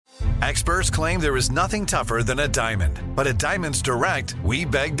Experts claim there is nothing tougher than a diamond. But at Diamonds Direct, we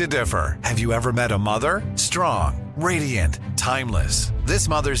beg to differ. Have you ever met a mother? Strong, radiant, timeless. This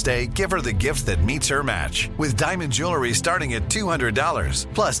Mother's Day, give her the gift that meets her match. With diamond jewelry starting at $200.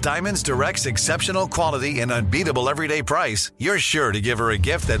 Plus Diamonds Direct's exceptional quality and unbeatable everyday price, you're sure to give her a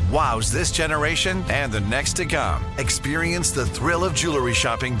gift that wows this generation and the next to come. Experience the thrill of jewelry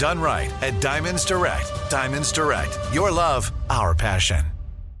shopping done right at Diamonds Direct. Diamonds Direct. Your love, our passion.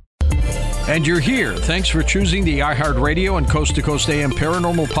 And you're here. Thanks for choosing the iHeartRadio and Coast to Coast AM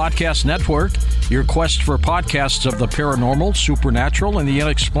Paranormal Podcast Network. Your quest for podcasts of the paranormal, supernatural, and the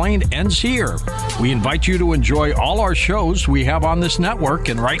unexplained ends here. We invite you to enjoy all our shows we have on this network.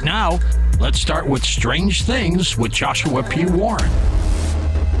 And right now, let's start with Strange Things with Joshua P. Warren.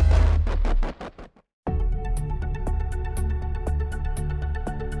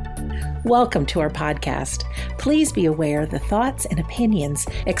 Welcome to our podcast. Please be aware the thoughts and opinions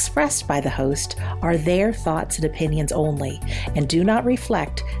expressed by the host are their thoughts and opinions only and do not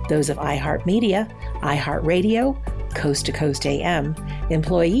reflect those of iHeartMedia, iHeartRadio, Coast to Coast AM,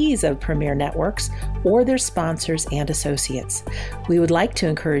 employees of Premier Networks, or their sponsors and associates. We would like to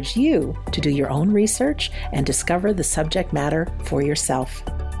encourage you to do your own research and discover the subject matter for yourself.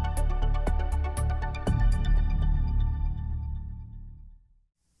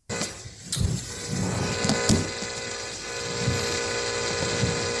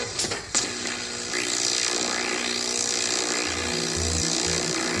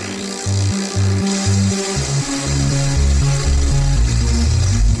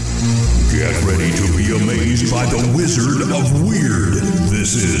 By the Wizard of Weird.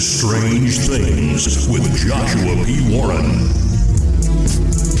 This is Strange Things with Joshua P. Warren.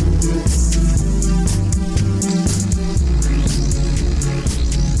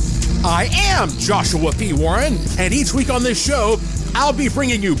 I am Joshua P. Warren, and each week on this show, I'll be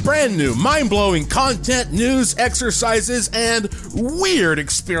bringing you brand new, mind-blowing content, news, exercises, and weird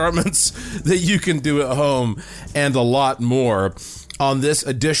experiments that you can do at home, and a lot more. On this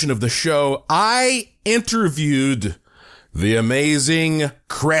edition of the show, I interviewed the amazing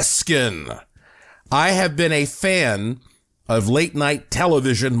KRESKIN. I have been a fan of late-night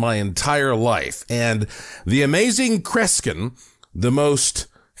television my entire life, and the amazing KRESKIN, the most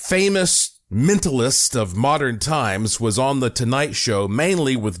famous mentalist of modern times, was on The Tonight Show,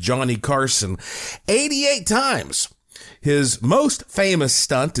 mainly with Johnny Carson, 88 times. His most famous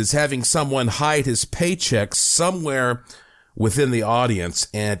stunt is having someone hide his paychecks somewhere within the audience,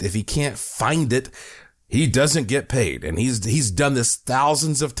 and if he can't find it, he doesn't get paid. And he's done this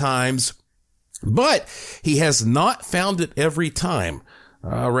thousands of times, but he has not found it every time,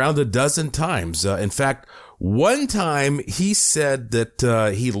 around a dozen times. In fact, one time he said that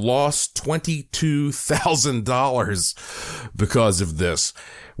he lost $22,000 because of this.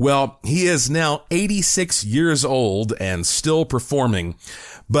 Well, he is now 86 years old and still performing.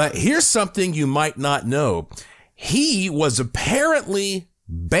 But here's something you might not know. He was apparently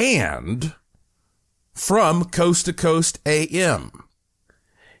banned from Coast to Coast AM.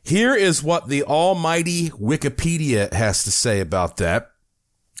 Here is what the almighty Wikipedia has to say about that.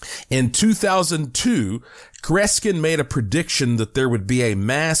 In 2002, KRESKIN made a prediction that there would be a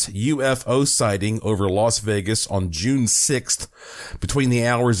mass UFO sighting over Las Vegas on June 6th between the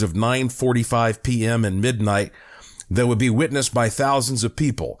hours of 9:45 p.m. and midnight that would be witnessed by thousands of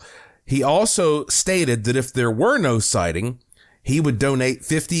people. He also stated that if there were no sighting, he would donate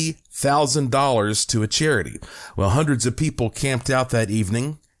 $50,000 to a charity. Well, hundreds of people camped out that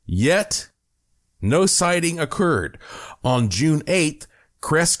evening, yet no sighting occurred. On June 8th,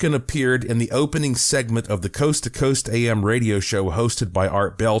 KRESKIN appeared in the opening segment of the Coast to Coast AM radio show hosted by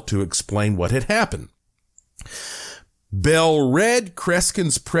Art Bell to explain what had happened. Bell read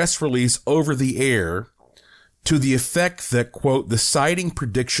KRESKIN's press release over the air to the effect that, quote, the sighting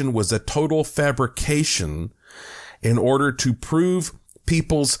prediction was a total fabrication in order to prove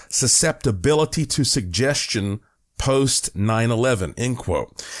people's susceptibility to suggestion post 9/11, end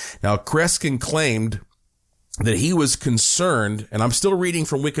quote. Now, KRESKIN claimed that he was concerned, and I'm still reading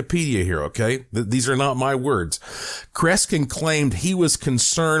from Wikipedia here, okay? These are not my words. KRESKIN claimed he was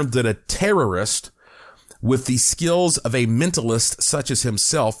concerned that a terrorist with the skills of a mentalist such as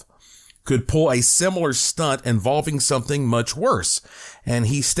himself could pull a similar stunt involving something much worse. And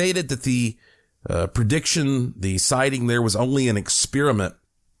he stated that the prediction, the sighting there was only an experiment.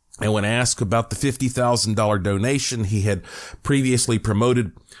 And when asked about the $50,000 donation he had previously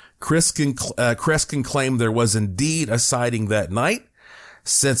promoted, KRESKIN claimed there was indeed a sighting that night,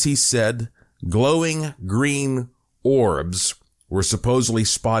 since he said glowing green orbs were supposedly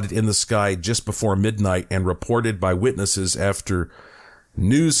spotted in the sky just before midnight and reported by witnesses after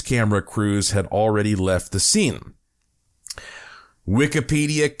news camera crews had already left the scene.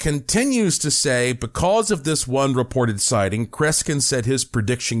 Wikipedia continues to say, because of this one reported sighting, Kreskin said his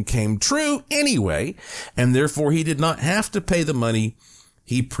prediction came true anyway, and therefore he did not have to pay the money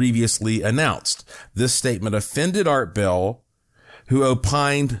he previously announced. This statement offended Art Bell, who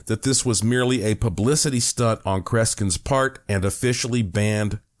opined that this was merely a publicity stunt on Kreskin's part and officially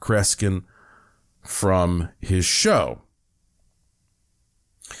banned Kreskin from his show.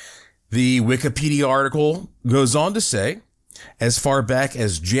 The Wikipedia article goes on to say, as far back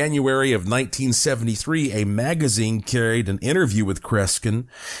as January of 1973, a magazine carried an interview with Kreskin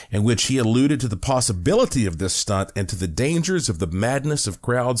in which he alluded to the possibility of this stunt and to the dangers of the madness of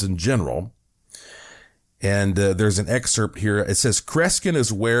crowds in general. And there's an excerpt here. It says, Kreskin is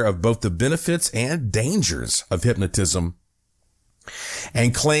aware of both the benefits and dangers of hypnotism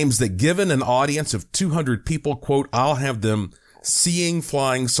and claims that given an audience of 200 people, quote, I'll have them seeing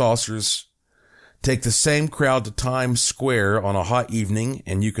flying saucers. Take the same crowd to Times Square on a hot evening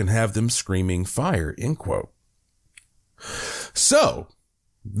and you can have them screaming fire, end quote. So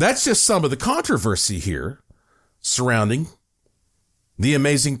that's just some of the controversy here surrounding the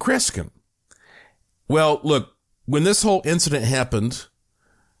amazing Kreskin. Well, look, when this whole incident happened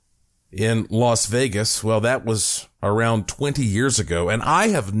in Las Vegas, well, that was around 20 years ago, and I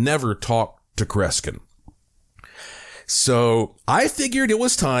have never talked to Kreskin. So I figured it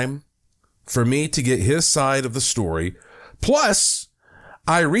was time for me to get his side of the story. Plus,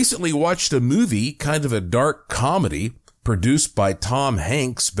 I recently watched a movie, kind of a dark comedy, produced by Tom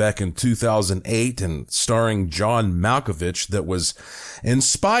Hanks back in 2008 and starring John Malkovich that was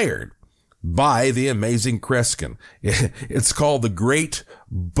inspired by the amazing Kreskin. It's called The Great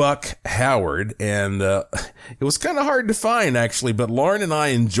Buck Howard, and it was kind of hard to find, actually, but Lauren and I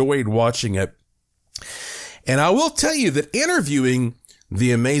enjoyed watching it. And I will tell you that interviewing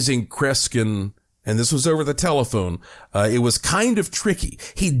the amazing Kreskin, and this was over the telephone, it was kind of tricky.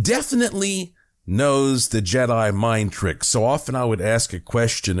 He definitely knows the Jedi mind trick. So often I would ask a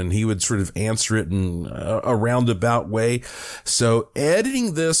question and he would sort of answer it in a roundabout way. So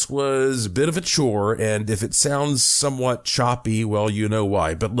editing this was a bit of a chore. And if it sounds somewhat choppy, well, you know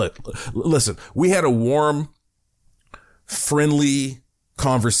why. But listen, we had a warm, friendly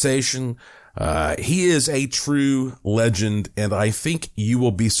conversation. He is a true legend, and I think you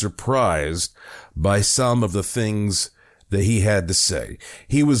will be surprised by some of the things that he had to say.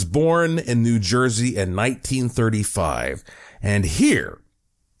 He was born in New Jersey in 1935, and here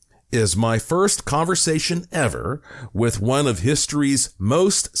is my first conversation ever with one of history's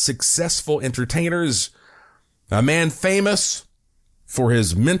most successful entertainers, a man famous for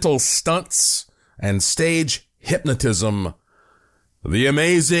his mental stunts and stage hypnotism, the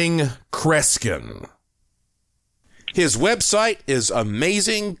amazing Kreskin. His website is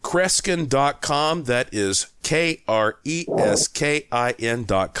amazingkreskin.com. That is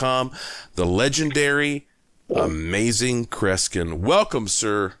KRESKIN.com. The legendary amazing Kreskin. Welcome,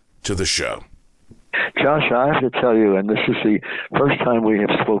 sir, to the show. Josh, I have to tell you, and this is the first time we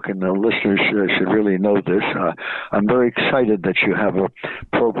have spoken, the listeners should really know this. I'm very excited that you have a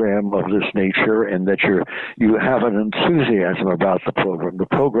program of this nature and that you have an enthusiasm about the program. The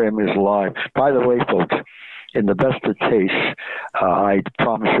program is live. By the way, folks, in the best of taste, I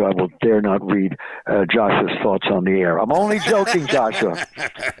promise you I will dare not read Joshua's thoughts on the air. I'm only joking, Joshua.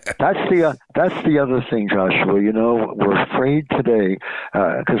 That's the other thing, Joshua. You know, we're afraid today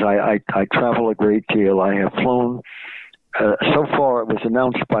because I travel a great deal. I have flown. So far, it was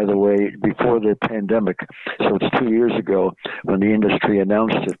announced, by the way, before the pandemic, so it's 2 years ago when the industry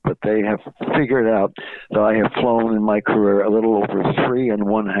announced it, but they have figured out that I have flown in my career a little over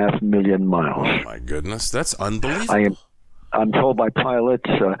 3.5 million miles. Oh, my goodness. That's unbelievable. I'm told by pilots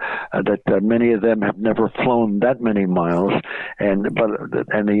that many of them have never flown that many miles, and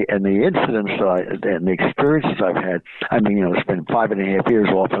the incidents and the experiences I've had. I mean, you know, it's been 5.5 years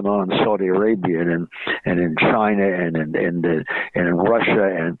off and on in Saudi Arabia and in China and in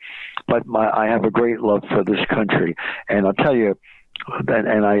Russia, but I have a great love for this country, and I'll tell you.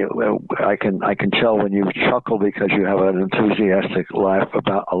 And I can tell when you chuckle because you have an enthusiastic laugh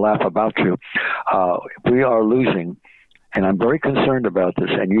about you. We are losing. And I'm very concerned about this,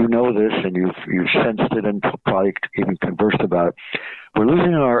 and you know this, and you've sensed it and probably even conversed about it. We're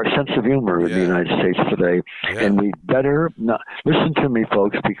losing our sense of humor in the United States today, and we better not listen to me,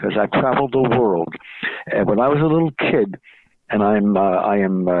 folks, because I've traveled the world. And when I was a little kid, and I am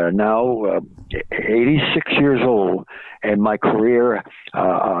now 86 years old, and my career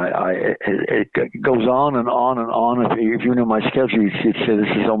it goes on and on and on. If you know my schedule, you'd say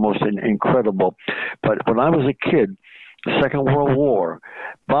this is almost incredible. But when I was a kid, Second World War,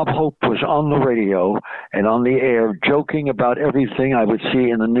 Bob Hope was on the radio and on the air joking about everything I would see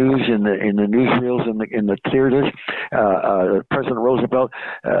in the news, in the newsreels, in the theaters. President Roosevelt,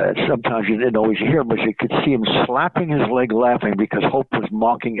 sometimes you didn't always hear him, but you could see him slapping his leg laughing because Hope was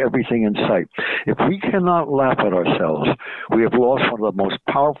mocking everything in sight. If we cannot laugh at ourselves, we have lost one of the most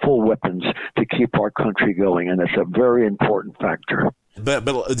powerful weapons to keep our country going, and it's a very important factor. But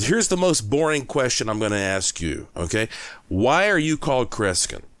here's the most boring question I'm going to ask you, okay? Why are you called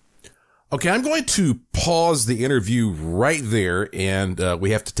KRESKIN? Okay, I'm going to pause the interview right there, and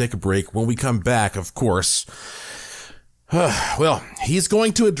we have to take a break. When we come back, of course, well, he's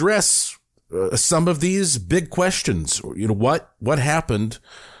going to address some of these big questions. You know, what happened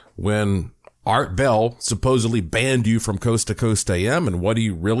when Art Bell supposedly banned you from Coast to Coast AM, and what do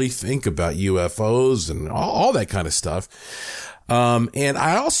you really think about UFOs and all that kind of stuff? And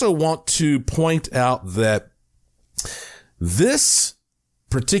I also want to point out that this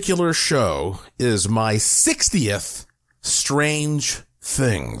particular show is my 60th Strange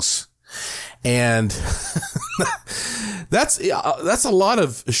Things. And that's a lot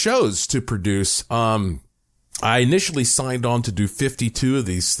of shows to produce. I initially signed on to do 52 of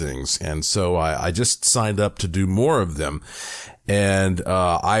these things. And so I just signed up to do more of them. And,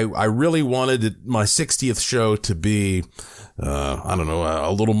 I really wanted my 60th show to be, I don't know,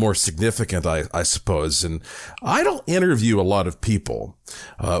 a little more significant, I suppose. And I don't interview a lot of people.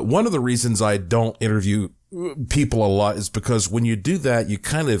 One of the reasons I don't interview people a lot is because when you do that, you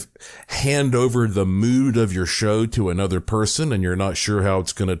kind of hand over the mood of your show to another person, and you're not sure how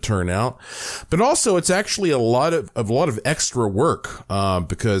it's going to turn out. But also, it's actually a lot of extra work,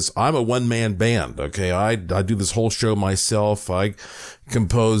 because I'm a one-man band. Okay. I do this whole show myself. I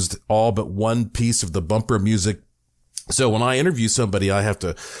composed all but one piece of the bumper music. So when I interview somebody, I have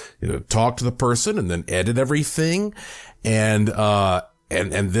to, talk to the person and then edit everything and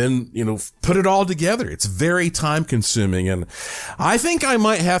then, put it all together. It's very time consuming. And I think I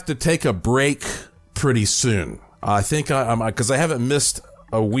might have to take a break pretty soon. I think cause I haven't missed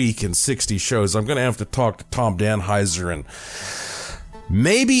a week in 60 shows. I'm going to have to talk to Tom Danheiser, and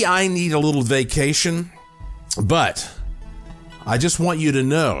maybe I need a little vacation, but I just want you to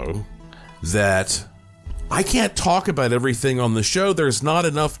know that I can't talk about everything on the show. There's not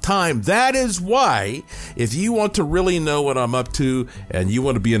enough time. That is why, if you want to really know what I'm up to and you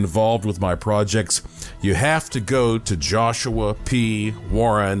want to be involved with my projects, you have to go to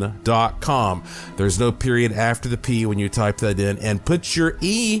joshuapwarren.com. There's no period after the P when you type that in, and put your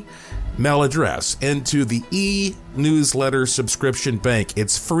email address into the e-newsletter subscription bank.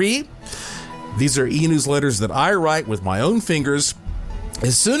 It's free. These are e-newsletters that I write with my own fingers.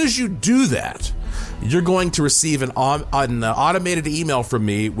 As soon as you do that, you're going to receive an automated email from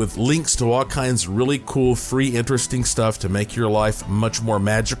me with links to all kinds of really cool, free, interesting stuff to make your life much more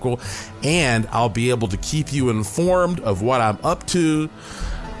magical. And I'll be able to keep you informed of what I'm up to,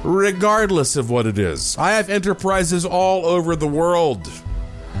 regardless of what it is. I have enterprises all over the world.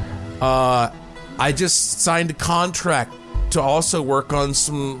 I just signed a contract to also work on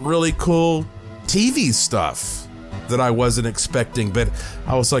some really cool TV stuff that I wasn't expecting, but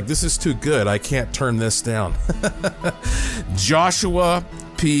I was like, this is too good. I can't turn this down.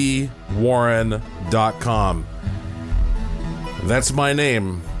 joshuapwarren.com. That's my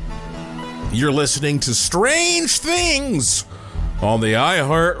name. You're listening to Strange Things on the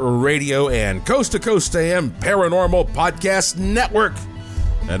iHeart Radio and Coast to Coast AM Paranormal Podcast Network.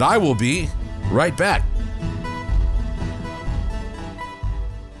 And I will be right back.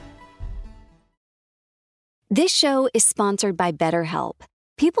 This show is sponsored by BetterHelp.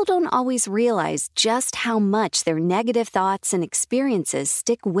 People don't always realize just how much their negative thoughts and experiences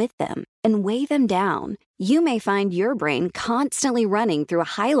stick with them and weigh them down. You may find your brain constantly running through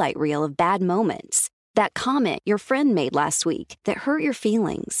a highlight reel of bad moments. That comment your friend made last week that hurt your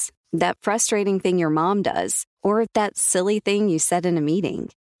feelings. That frustrating thing your mom does. Or that silly thing you said in a meeting.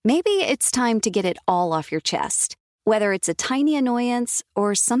 Maybe it's time to get it all off your chest. Whether it's a tiny annoyance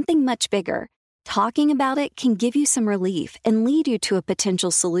or something much bigger, talking about it can give you some relief and lead you to a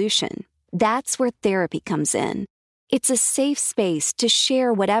potential solution. That's where therapy comes in. It's a safe space to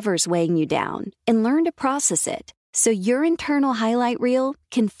share whatever's weighing you down and learn to process it so your internal highlight reel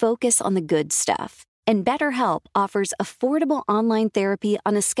can focus on the good stuff. And BetterHelp offers affordable online therapy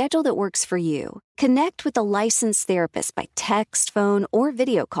on a schedule that works for you. Connect with a licensed therapist by text, phone, or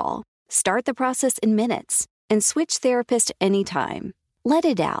video call. Start the process in minutes and switch therapist anytime. Let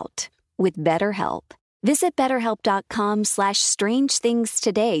it out with BetterHelp. Visit BetterHelp.com/strangethings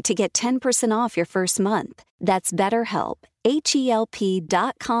today to get 10% off your first month. That's BetterHelp,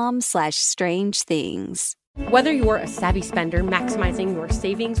 HELP.com/strangethings. Whether you're a savvy spender maximizing your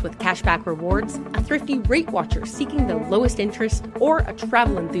savings with cashback rewards, a thrifty rate watcher seeking the lowest interest, or a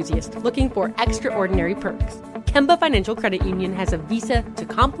travel enthusiast looking for extraordinary perks, Kemba Financial Credit Union has a visa to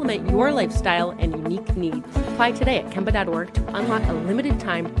complement your lifestyle and unique needs. Apply today at Kemba.org to unlock a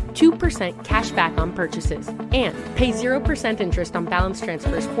limited-time 2% cash back on purchases and pay 0% interest on balance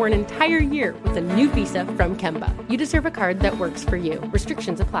transfers for an entire year with a new visa from Kemba. You deserve a card that works for you.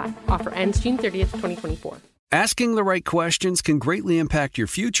 Restrictions apply. Offer ends June 30th, 2024. Asking the right questions can greatly impact your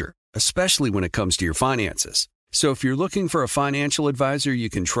future, especially when it comes to your finances. So if you're looking for a financial advisor you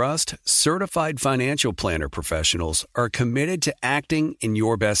can trust, certified financial planner professionals are committed to acting in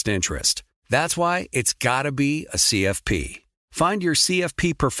your best interest. That's why it's got to be a CFP. Find your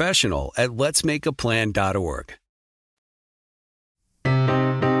CFP professional at letsmakeaplan.org.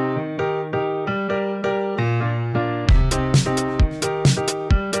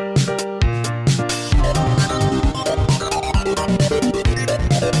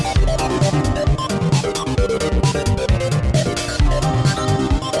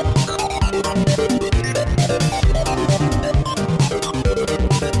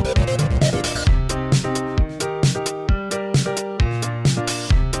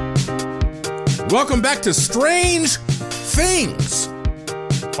 Welcome back to Strange Things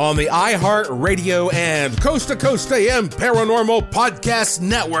on the iHeart Radio and Coast to Coast AM Paranormal Podcast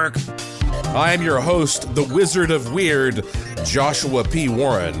Network. I am your host, the Wizard of Weird, Joshua P.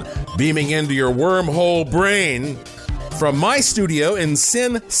 Warren, beaming into your wormhole brain from my studio in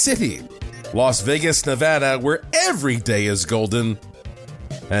Sin City, Las Vegas, Nevada, where every day is golden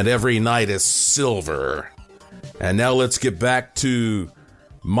and every night is silver. And now let's get back to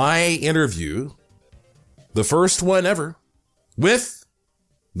my interview, the first one ever, with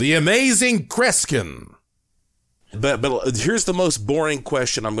the amazing KRESKIN. But here's the most boring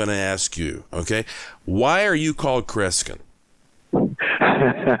question I'm going to ask you, okay? Why are you called KRESKIN?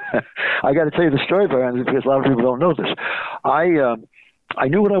 I got to tell you the story behind it because a lot of people don't know this. I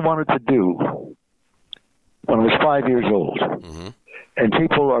knew what I wanted to do when I was 5 years old. Mm-hmm. And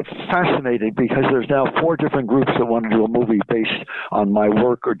people are fascinated because there's now 4 different groups that want to do a movie based on my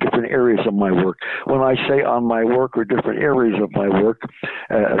work or different areas of my work. When I say on my work or different areas of my work,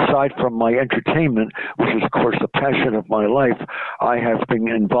 aside from my entertainment, which is, of course, the passion of my life, I have been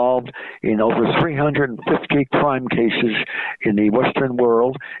involved in over 350 crime cases in the Western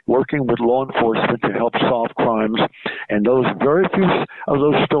world, working with law enforcement to help solve crimes. And those very few of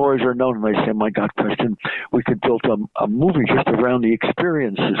those stories are known. And I say, my God, KRESKIN, we could build a movie just around the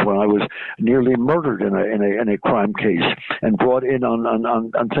experiences when I was nearly murdered in a crime case and brought in on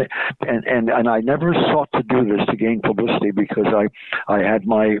and I never sought to do this to gain publicity because I had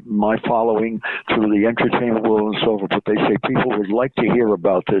my following through the entertainment world and so forth. But they say people would like to hear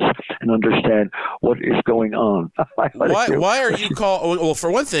about this and understand what is going on. Why are you called? Well, for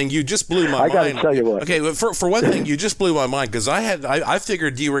one thing, you just blew my mind. I got to tell you what. Okay, for one thing, you just blew my mind because I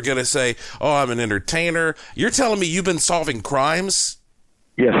figured you were going to say, "Oh, I'm an entertainer." You're telling me you've been solving crimes?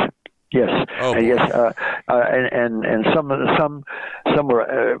 Yes. Oh, yes. And some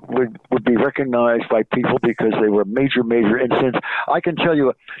were would be recognized by people because they were major incidents. I can tell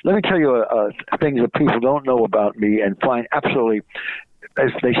you. Let me tell you things that people don't know about me and find absolutely,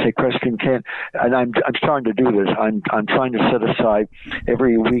 as they say, KRESKIN can't. And I'm starting to do this. I'm trying to set aside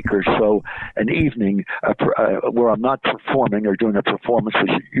every week or so an evening where I'm not performing or doing a performance,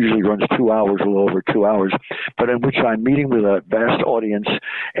 which usually runs 2 hours, a little over 2 hours, but in which I'm meeting with a vast audience,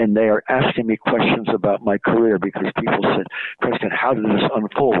 and they are asking me questions about my career because people said, KRESKIN, how did this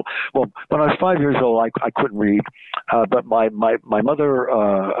unfold? Well, when I was 5 years old, I couldn't read, but my mother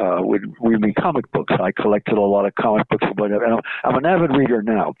would read me comic books. I collected a lot of comic books, but I'm an avid reader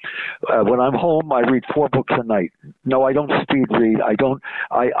now. When I'm home, I read 4 books a night. No, I don't speed read. I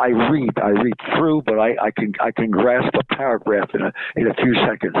read through, but I can grasp a paragraph in a few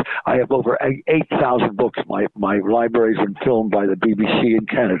seconds. I have over 8,000 books. My library's been filmed by the BBC in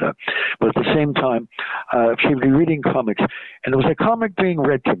Canada. But at the same time, she would be reading comics, and there was a comic being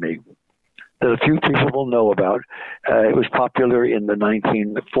read to me that a few people will know about. It was popular in the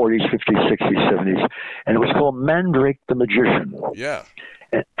 1940s, 50s, 60s, 70s, and it was called Mandrake the Magician. Yeah.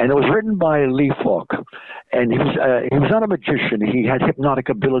 And it was written by Lee Falk. And he was not a magician. He had hypnotic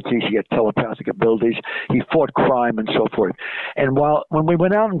abilities. He had telepathic abilities. He fought crime and so forth. And when we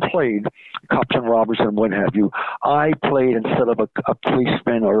went out and played cops and robbers and what have you, I played, instead of a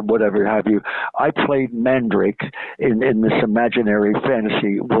policeman or whatever have you, I played Mandrake in this imaginary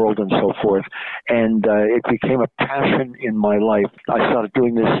fantasy world and so forth. And it became a passion in my life. I started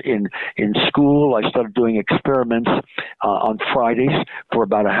doing this in school. I started doing experiments on Fridays for for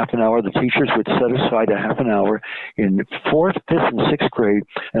about a half an hour. The teachers would set aside a half an hour in 4th, 5th, and 6th grade,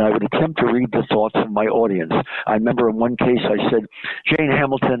 and I would attempt to read the thoughts of my audience. I remember in one case I said, Jane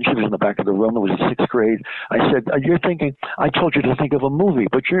Hamilton, she was in the back of the room, it was in 6th grade. I said, I told you to think of a movie,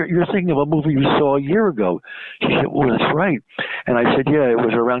 but you're thinking of a movie you saw a year ago. She said, well, that's right. And I said, yeah, it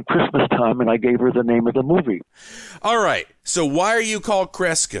was around Christmas time, and I gave her the name of the movie. All right. So why are you called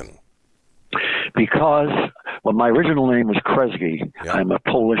KRESKIN? Because, well, my original name was KRESKIN. Yeah. I'm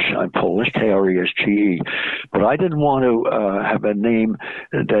Polish, KRESKE. But I didn't want to have a name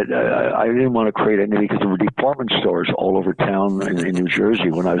that I didn't want to create a name because there were department stores all over town in New Jersey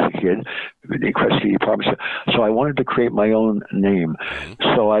when I was a kid, the KRESKIN department store. So I wanted to create my own name.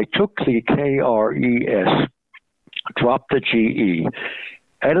 So I took the KRES, dropped the GE,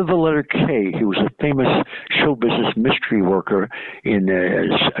 added the letter K. He was a famous show business mystery worker in a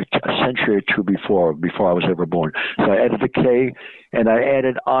century or two before I was ever born. So I added the K, and I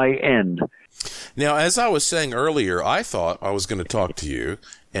added IN. Now, as I was saying earlier, I thought I was going to talk to you,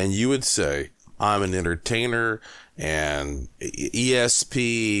 and you would say, I'm an entertainer, and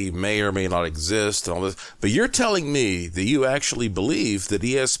ESP may or may not exist, and all this. But you're telling me that you actually believe that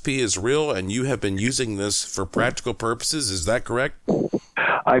ESP is real, and you have been using this for practical purposes. Is that correct?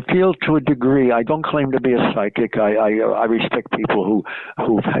 I feel to a degree. I don't claim to be a psychic. I respect people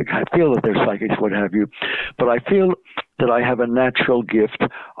who feel that they're psychics, what have you. But I feel that I have a natural gift.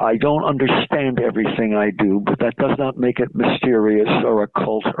 I don't understand everything I do, but that does not make it mysterious or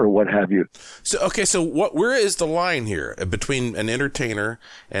occult or what have you. So where is the line here between an entertainer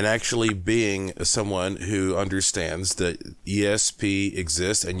and actually being someone who understands that ESP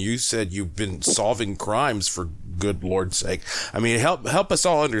exists? And you said you've been solving crimes, for good Lord's sake. I mean, help us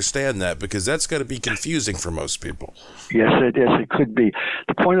all understand that, because that's going to be confusing for most people. Yes, it is. It could be.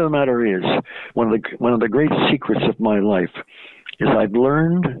 The point of the matter is, one of the great secrets of my life is I've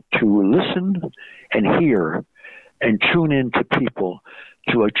learned to listen and hear and tune in to people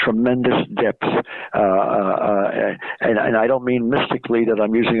to a tremendous depth. And I don't mean mystically that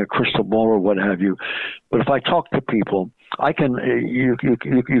I'm using a crystal ball or what have you, but if I talk to people, I can. You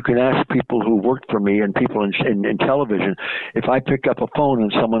can ask people who worked for me and people in television. If I pick up a phone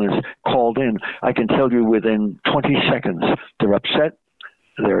and someone is called in, I can tell you within 20 seconds they're upset,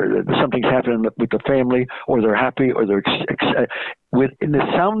 something's happening with the family, or they're happy, or they're in the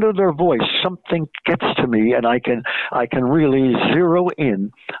sound of their voice, something gets to me, and I can really zero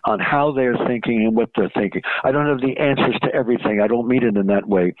in on how they're thinking and what they're thinking. I don't have the answers to everything. I don't mean it in that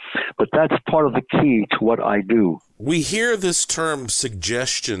way, but that's part of the key to what I do. We hear this term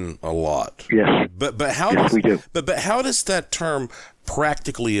suggestion a lot. Yes. But how yes, we do. But how does that term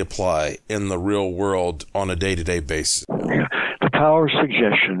practically apply in the real world on a day-to-day basis? Yeah. The power of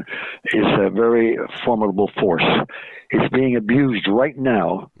suggestion is a very formidable force. It's being abused right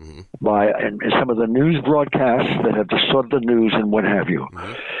now by some of the news broadcasts that have distorted the news and what have you.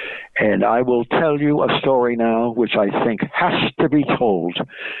 Mm-hmm. And I will tell you a story now which I think has to be told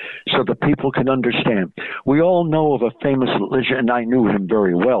so that people can understand. We all know of a famous legend, and I knew him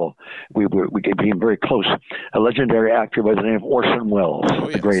very well. We became very close. A legendary actor by the name of Orson Welles,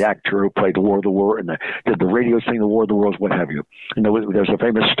 a great actor who played the War of the Worlds and did the radio thing, the War of the Worlds, what have you. And there's a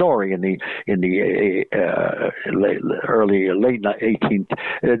famous story in the late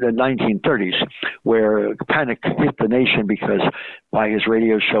 1930s where panic hit the nation because by his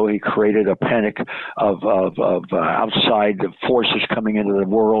radio show he created a panic of outside forces coming into the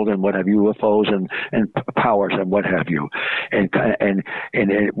world and what have you, UFOs and powers and what have you, and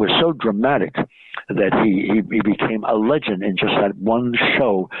it was so dramatic that he became a legend in just that one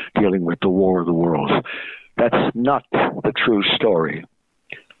show dealing with the War of the Worlds. That's not the true story.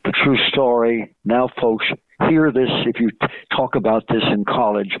 The true story, now folks, hear this if you talk about this in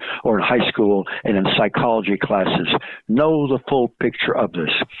college or in high school and in psychology classes. Know the full picture of this.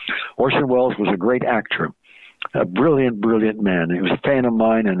 Orson Welles was a great actor, a brilliant, brilliant man. He was a fan of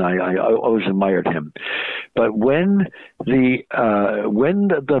mine, and I always admired him. But when the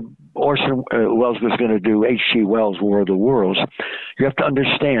Orson Welles was going to do H.G. Wells' War of the Worlds, you have to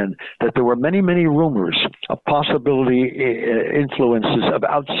understand that there were many, many rumors of possibility influences of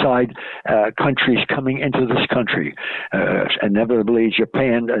outside countries coming into this country. Inevitably,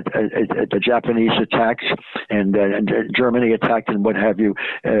 Japan, the Japanese attacks, and Germany attacked, and what have you,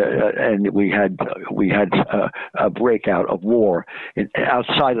 and we had a breakout of war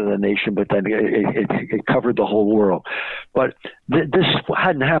outside of the nation, but then it covered the whole world. But this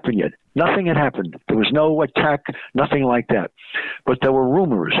hadn't happened yet. Nothing had happened. There was no attack, nothing like that. But there were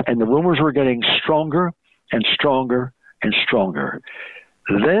rumors, and the rumors were getting stronger and stronger and stronger.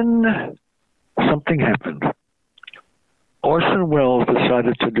 Then something happened. Orson Welles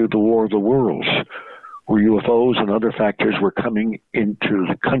decided to do the War of the Worlds, where UFOs and other factors were coming into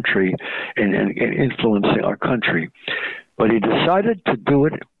the country and influencing our country. But he decided to do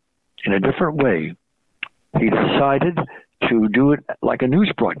it in a different way. He decided to do it like a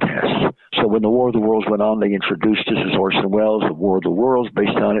news broadcast. So when the War of the Worlds went on, they introduced this as Orson Welles, the War of the Worlds,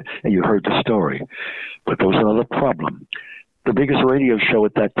 based on it, and you heard the story. But there was another problem. The biggest radio show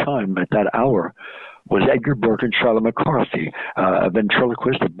at that time, at that hour, was Edgar Burke and Charlie McCarthy, a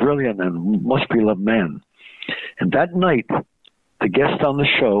ventriloquist, a brilliant and must-be-loved man. And that night, the guest on the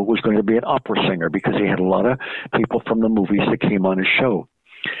show was going to be an opera singer because he had a lot of people from the movies that came on his show.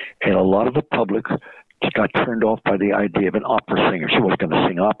 And a lot of the public got turned off by the idea of an opera singer. She wasn't going to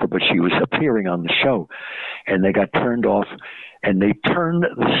sing opera, but she was appearing on the show. And they got turned off, and they turned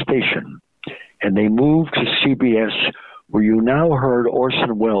the station, and they moved to CBS, where you now heard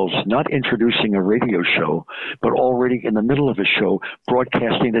Orson Welles not introducing a radio show, but already in the middle of a show,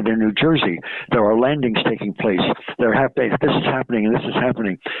 broadcasting it in New Jersey. There are landings taking place. This is happening, and this is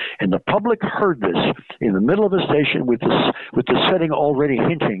happening. And the public heard this in the middle of the station with the setting already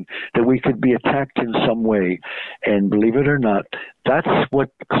hinting that we could be attacked in some way. And believe it or not, that's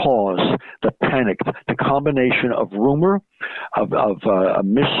what caused the panic, the combination of rumor, of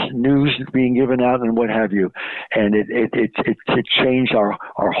mis-news being given out and what have you. And it changed our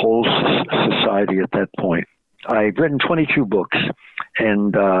whole society at that point. I've written 22 books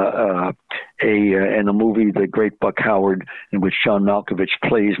and a movie, The Great Buck Howard, in which John Malkovich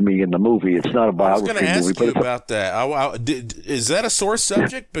plays me in the movie. It's not a biography movie. I was going to ask you about that. Is that a sore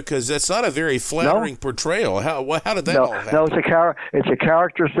subject? Because that's not a very flattering portrayal. How did that all happen? No, it's a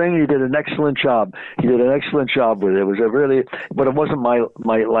character thing. He did an excellent job. With it. It was but it wasn't my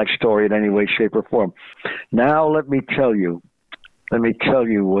life story in any way, shape, or form. Now let me tell you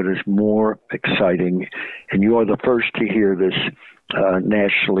what is more exciting, and you are the first to hear this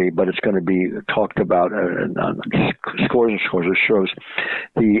nationally, but it's going to be talked about on scores and scores of shows.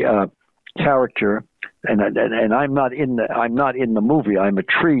 The character, and I'm not in the movie. I'm a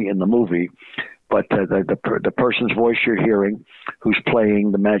tree in the movie, but the person's voice you're hearing, who's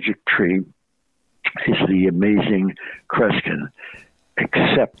playing the magic tree, is the amazing KRESKIN.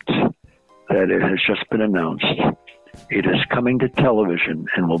 Except that it has just been announced. It is coming to television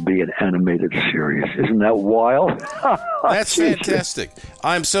and will be an animated series. Isn't that wild? That's fantastic.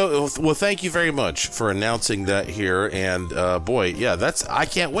 Well, thank you very much for announcing that here. And I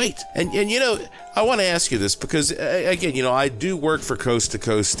can't wait. And I want to ask you this because, again, I do work for Coast to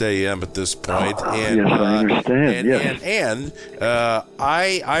Coast AM at this point. And, yes, I understand. And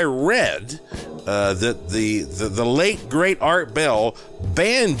I read that the late, great Art Bell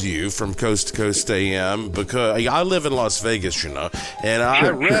banned you from Coast to Coast AM because I live in Las Vegas, and I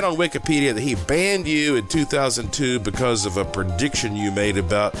read on Wikipedia that he banned you in 2002 because of a prediction you made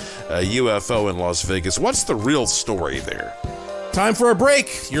about a UFO in Las Vegas. What's the real story there? Time for a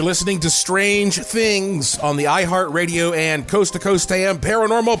break. You're listening to Strange Things on the iHeartRadio and Coast to Coast AM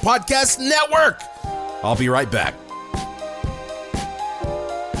Paranormal Podcast Network. I'll be right back.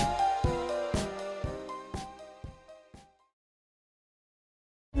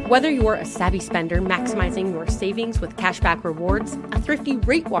 Whether you're a savvy spender maximizing your savings with cashback rewards, a thrifty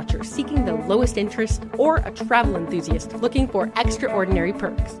rate watcher seeking the lowest interest, or a travel enthusiast looking for extraordinary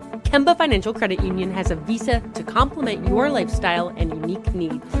perks, Kemba Financial Credit Union has a visa to complement your lifestyle and unique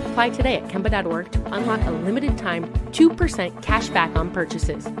needs. Apply today at Kemba.org to unlock a limited time 2% cash back on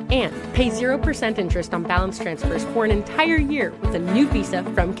purchases and pay 0% interest on balance transfers for an entire year with a new visa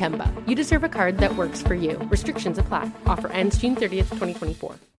from Kemba. You deserve a card that works for you. Restrictions apply. Offer ends June 30th,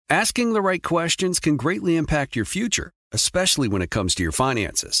 2024. Asking the right questions can greatly impact your future, especially when it comes to your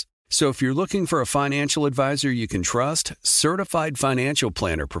finances. So if you're looking for a financial advisor you can trust, certified financial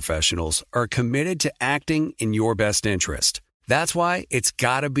planner professionals are committed to acting in your best interest. That's why it's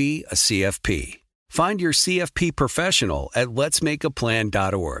got to be a CFP. Find your CFP professional at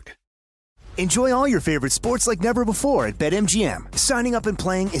letsmakeaplan.org. Enjoy all your favorite sports like never before at BetMGM. Signing up and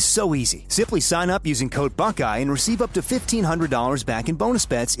playing is so easy. Simply sign up using code Buckeye and receive up to $1,500 back in bonus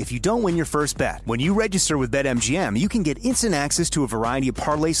bets if you don't win your first bet. When you register with BetMGM, you can get instant access to a variety of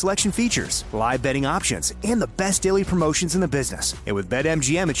parlay selection features, live betting options, and the best daily promotions in the business. And with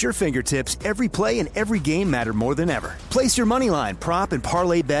BetMGM at your fingertips, every play and every game matter more than ever. Place your moneyline, prop, and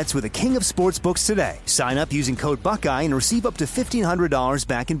parlay bets with the king of sportsbooks today. Sign up using code Buckeye and receive up to $1,500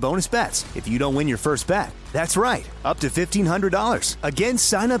 back in bonus bets if you don't win your first bet. That's right, up to $1,500. Again,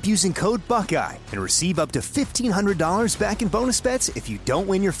 sign up using code Buckeye and receive up to $1,500 back in bonus bets if you don't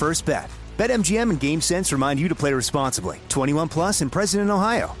win your first bet. BetMGM and GameSense remind you to play responsibly. 21 plus and present in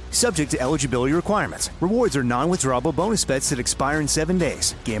Ohio. Subject to eligibility requirements. Rewards are non-withdrawable bonus bets that expire in 7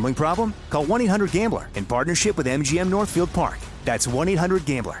 days. Gambling problem? Call 1-800-GAMBLER in partnership with MGM Northfield Park. That's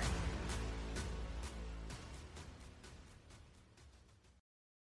 1-800-GAMBLER.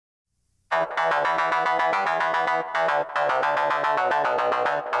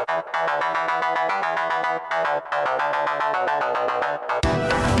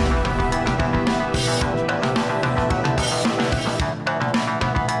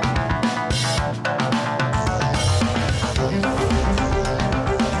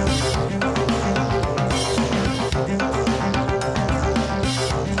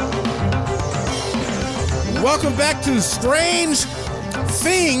 Welcome back to Strange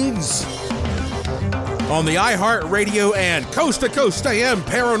Things on the iHeartRadio and Coast to Coast AM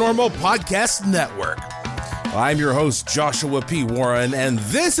Paranormal Podcast Network. I'm your host, Joshua P. Warren, and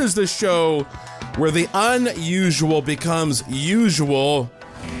this is the show where the unusual becomes usual.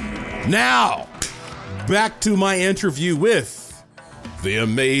 Now, back to my interview with the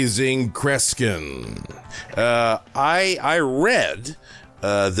amazing KRESKIN. I read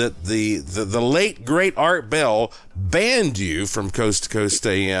that the late great Art Bell banned you from Coast to Coast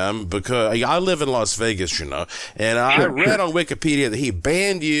AM because I live in Las Vegas, you know, and I read on Wikipedia that he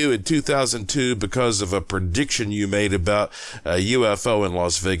banned you in 2002 because of a prediction you made about a UFO in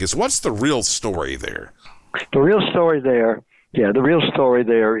Las Vegas. What's the real story there? The real story there, the real story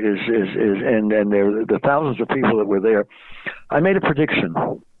there is and there the thousands of people that were there. I made a prediction.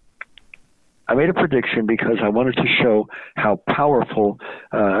 Because I wanted to show how powerful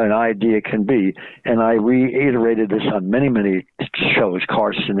an idea can be, and I reiterated this on many, many shows,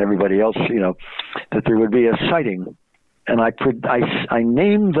 Carson, everybody else, you know, that there would be a sighting, and I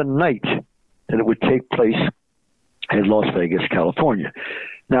named the night that it would take place in Las Vegas, California.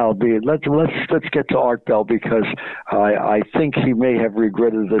 Now, let's get to Art Bell, because I think he may have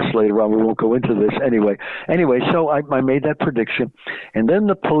regretted this later on. We won't go into this anyway. So I made that prediction, and then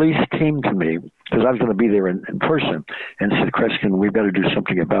the police came to me, because I was going to be there in person, and said, KRESKIN, we've got to do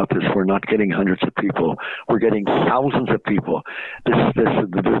something about this. We're not getting hundreds of people. We're getting thousands of people. The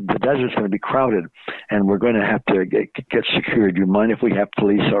desert's going to be crowded, and we're going to have to get secured. Do you mind if we have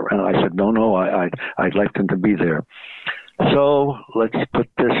police? And I said, no, I'd like them to be there. So let's put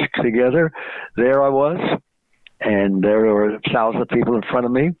this together. There I was, and there were thousands of people in front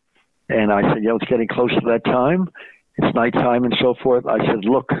of me. And I said, it's getting close to that time. It's nighttime and so forth. I said,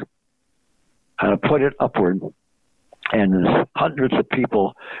 look, and I put it upward. And there's hundreds of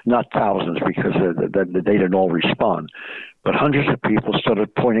people, not thousands, because they didn't all respond, but hundreds of people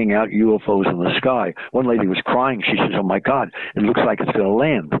started pointing out UFOs in the sky. One lady was crying. She says, oh, my God, it looks like it's going to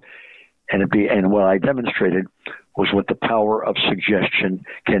land. And what I demonstrated was what the power of suggestion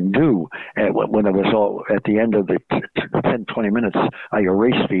can do. And when it was all at the end of the 10, 20 minutes, I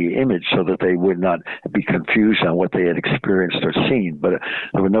erased the image so that they would not be confused on what they had experienced or seen. But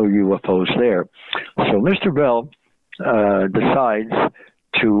there were no UFOs there. So Mr. Bell decides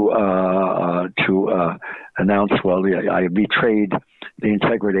to announce, I betrayed the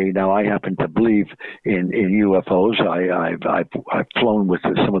integrity. Now, I happen to believe in UFOs. I've flown with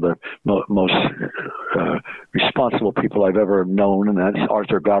some of the most responsible people I've ever known, and that's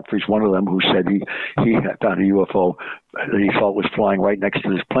Arthur Godfrey's one of them, who said he had found a UFO that he thought was flying right next to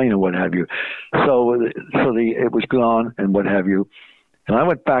his plane and what have you. So it was gone and what have you. And I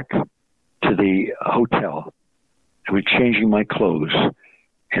went back to the hotel. I was changing my clothes,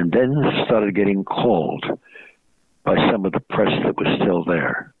 and then started getting called by some of the press that was still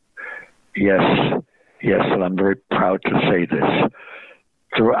there. Yes, and I'm very proud to say this.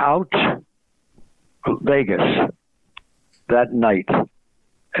 Throughout Vegas, that night,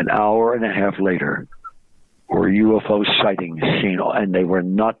 an hour and a half later, were UFO sightings seen, and they were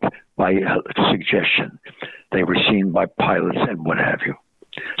not by suggestion. They were seen by pilots and what have you.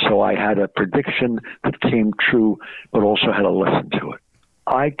 So I had a prediction that came true, but also had a lesson to it.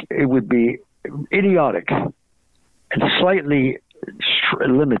 It would be idiotic and slightly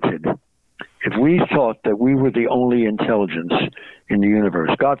limited if we thought that we were the only intelligence in the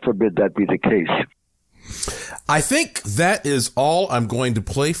universe. God forbid that be the case. I think that is all I'm going to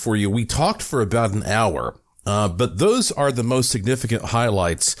play for you. We talked for about an hour, but those are the most significant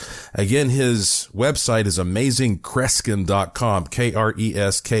highlights. Again, his website is amazingkreskin.com,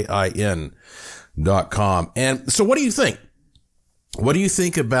 KRESKIN.com. And so what do you think? What do you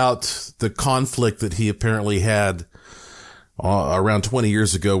think about the conflict that he apparently had around 20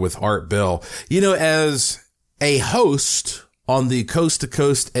 years ago with Art Bell? You know, as a host on the Coast to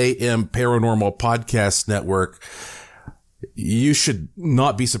Coast AM Paranormal Podcast Network, you should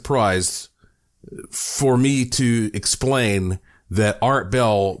not be surprised for me to explain that Art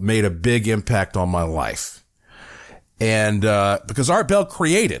Bell made a big impact on my life. And, because Art Bell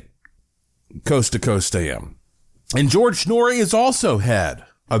created Coast to Coast AM. And George Norrie has also had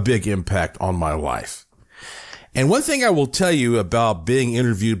a big impact on my life. And one thing I will tell you about being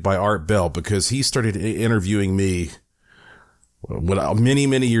interviewed by Art Bell, because he started interviewing me many,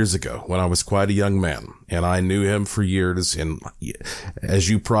 many years ago when I was quite a young man, and I knew him for years. And as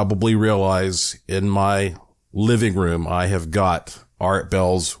you probably realize, in my living room, I have got Art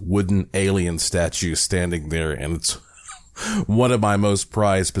Bell's wooden alien statue standing there, and it's one of my most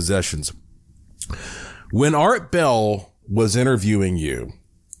prized possessions. When Art Bell was interviewing you,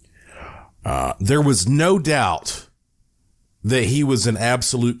 there was no doubt that he was in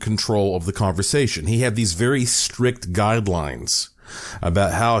absolute control of the conversation. He had these very strict guidelines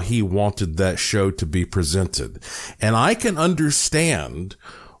about how he wanted that show to be presented. And I can understand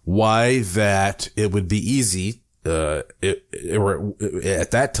why that it would be easy, or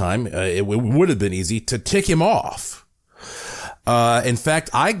at that time, it would have been easy to tick him off. In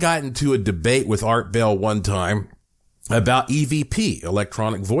fact, I got into a debate with Art Bell one time about EVP,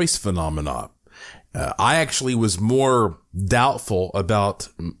 electronic voice phenomena. I actually was more doubtful about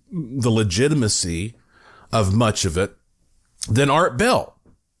the legitimacy of much of it than Art Bell.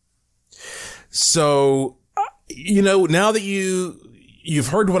 So, now that you've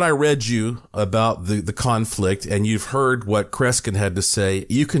heard what I read you about the conflict, and you've heard what KRESKIN had to say,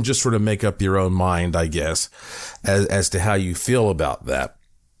 you can just sort of make up your own mind, I guess, as to how you feel about that.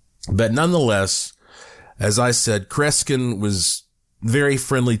 But nonetheless, as I said, KRESKIN was very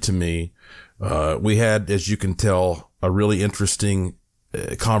friendly to me. We had, as you can tell, a really interesting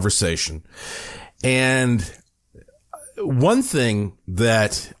conversation. And one thing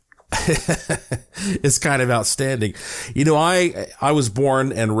that is kind of outstanding, I was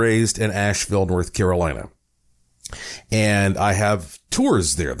born and raised in Asheville, North Carolina. And I have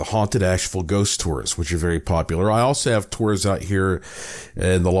tours there, the Haunted Asheville Ghost Tours, which are very popular. I also have tours out here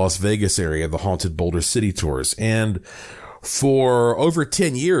in the Las Vegas area, the Haunted Boulder City Tours. And for over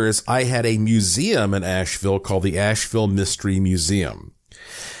 10 years, I had a museum in Asheville called the Asheville Mystery Museum.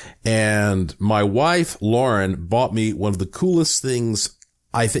 And my wife, Lauren, bought me one of the coolest things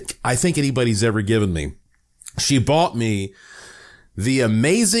I think anybody's ever given me. She bought me the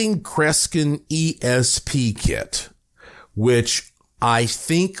amazing KRESKIN ESP kit, which I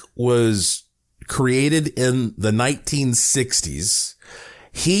think was created in the 1960s.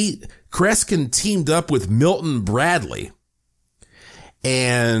 KRESKIN teamed up with Milton Bradley.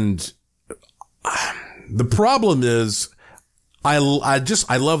 And the problem is I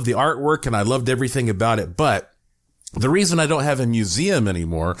love the artwork and I loved everything about it, but the reason I don't have a museum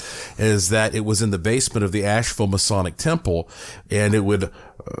anymore is that it was in the basement of the Asheville Masonic Temple, and it would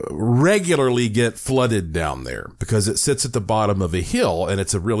regularly get flooded down there because it sits at the bottom of a hill and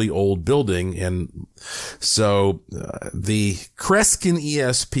it's a really old building. And so the KRESKIN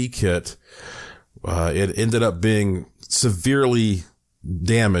ESP kit, it ended up being severely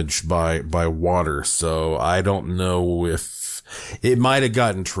damaged by water. So I don't know if it might have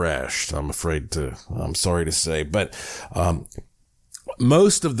gotten trashed, I'm sorry to say. But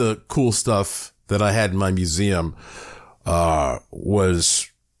most of the cool stuff that I had in my museum was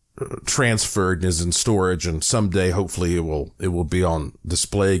transferred and is in storage, and someday hopefully it will be on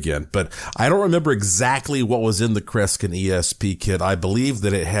display again. But I don't remember exactly what was in the KRESKIN ESP kit. I believe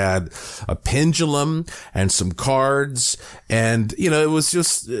that it had a pendulum and some cards, and it was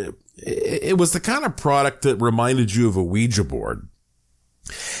just it was the kind of product that reminded you of a Ouija board.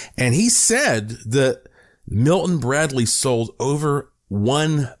 And he said that Milton Bradley sold over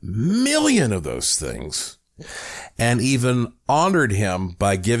 1 million of those things, and even honored him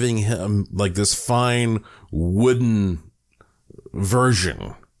by giving him like this fine wooden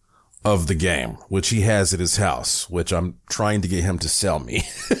version of the game, which he has at his house, which I'm trying to get him to sell me.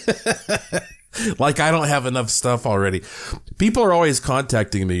 Like I don't have enough stuff already. People are always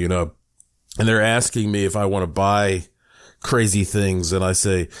contacting me, and they're asking me if I want to buy crazy things. And I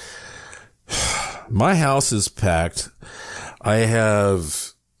say, my house is packed. I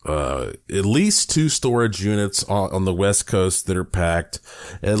have at least 2 storage units on the West Coast that are packed,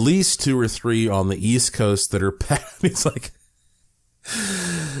 at least 2 or 3 on the East Coast that are packed. It's like,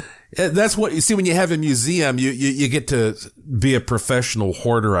 that's what you see when you have a museum. You get to be a professional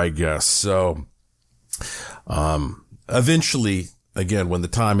hoarder, I guess. So, eventually, again, when the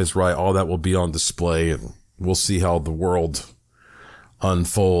time is right, all that will be on display, and we'll see how the world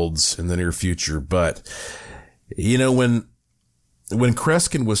unfolds in the near future. But, when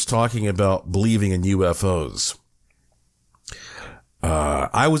KRESKIN was talking about believing in UFOs,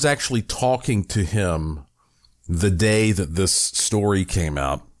 I was actually talking to him the day that this story came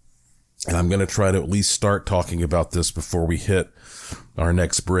out, and I'm going to try to at least start talking about this before we hit our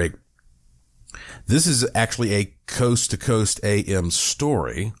next break. This is actually a Coast to Coast AM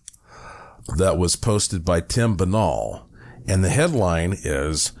story that was posted by Tim Banal, and the headline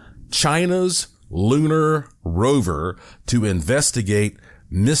is China's Lunar Rover to Investigate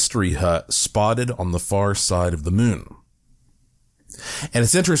Mystery Hut Spotted on the Far Side of the Moon. And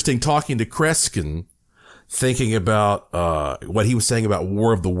it's interesting talking to KRESKIN, thinking about what he was saying about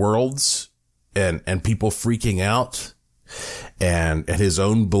War of the Worlds and people freaking out and his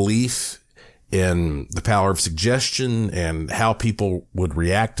own belief in the power of suggestion and how people would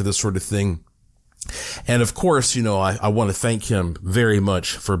react to this sort of thing. And of course, I want to thank him very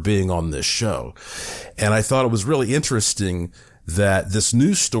much for being on this show. And I thought it was really interesting that this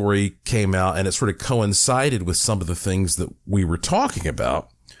news story came out and it sort of coincided with some of the things that we were talking about.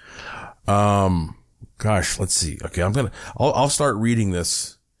 Let's see. Okay. I'll start reading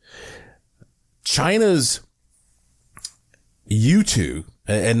this. China's U2,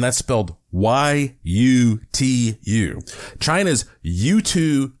 and that's spelled Y-U-T-U. China's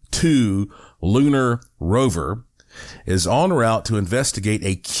U-2 lunar rover is en route to investigate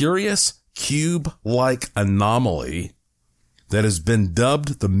a curious cube-like anomaly that has been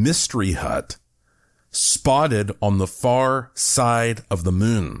dubbed the Mystery Hut, spotted on the far side of the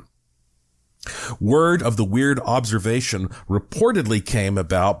moon. Word of the weird observation reportedly came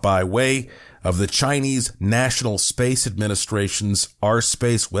about by way of the Chinese National Space Administration's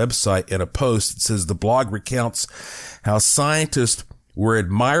R-Space website. In a post, it says the blog recounts how scientists were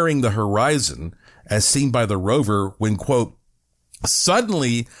admiring the horizon as seen by the rover when, quote,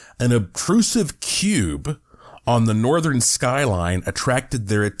 suddenly an obtrusive cube on the northern skyline attracted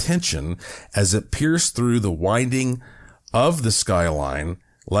their attention as it pierced through the winding of the skyline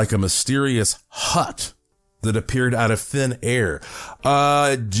like a mysterious hut that appeared out of thin air.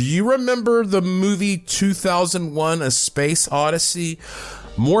 Do you remember the movie 2001, A Space Odyssey?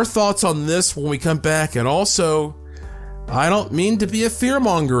 More thoughts on this when we come back. And also, I don't mean to be a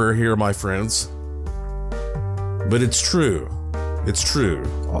fearmongerer here, my friends, but it's true. It's true.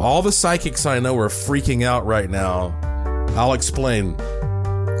 All the psychics I know are freaking out right now. I'll explain.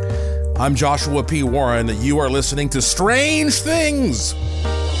 I'm Joshua P. Warren. You are listening to Strange Things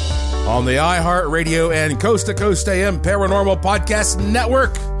on the iHeartRadio and Coast to Coast AM Paranormal Podcast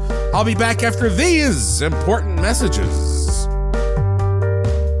Network. I'll be back after these important messages.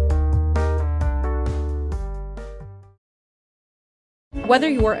 Whether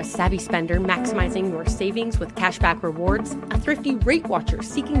you're a savvy spender maximizing your savings with cashback rewards, a thrifty rate watcher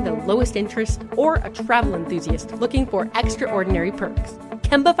seeking the lowest interest, or a travel enthusiast looking for extraordinary perks,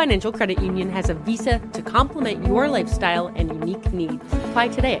 Kemba Financial Credit Union has a visa to complement your lifestyle and unique needs. Apply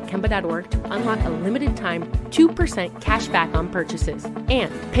today at Kemba.org to unlock a limited time 2% cash back on purchases and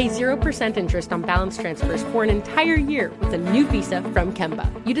pay 0% interest on balance transfers for an entire year with a new visa from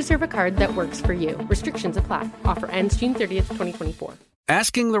Kemba. You deserve a card that works for you. Restrictions apply. Offer ends June 30th, 2024.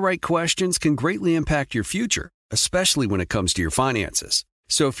 Asking the right questions can greatly impact your future, especially when it comes to your finances.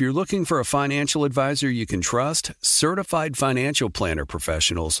 So if you're looking for a financial advisor you can trust, certified financial planner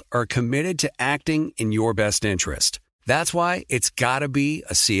professionals are committed to acting in your best interest. That's why it's got to be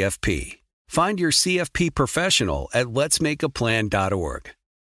a CFP. Find your CFP professional at letsmakeaplan.org.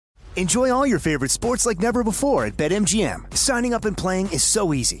 Enjoy all your favorite sports like never before at BetMGM. Signing up and playing is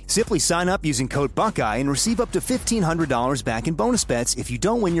so easy. Simply sign up using code Buckeye and receive up to $1,500 back in bonus bets if you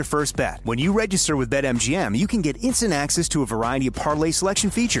don't win your first bet. When you register with BetMGM, you can get instant access to a variety of parlay selection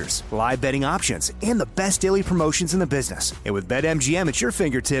features, live betting options, and the best daily promotions in the business. And with BetMGM at your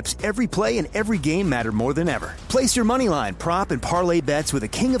fingertips, every play and every game matter more than ever. Place your moneyline, prop, and parlay bets with the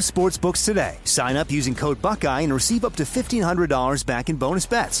king of sportsbooks today. Sign up using code Buckeye and receive up to $1,500 back in bonus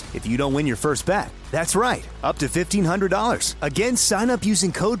bets if you don't win your first bet. That's right, up to $1,500. Again, sign up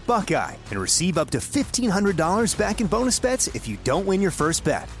using code Buckeye and receive up to $1,500 back in bonus bets if you don't win your first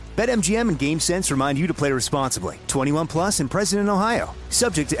bet. BetMGM and GameSense remind you to play responsibly. 21 plus and present in Ohio.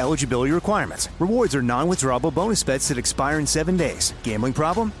 Subject to eligibility requirements. Rewards are non-withdrawable bonus bets that expire in 7 days. Gambling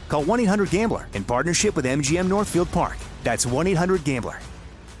problem? Call 1-800-GAMBLER in partnership with MGM Northfield Park. That's 1-800-GAMBLER.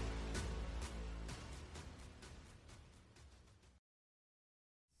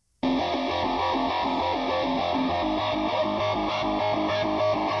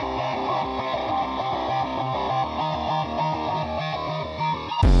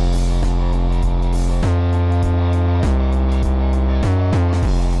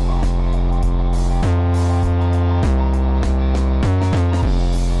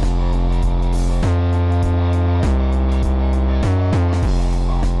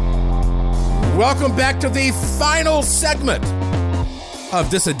 welcome back to the final segment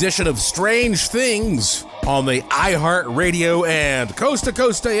of this edition of Strange Things on the iHeartRadio and Coast to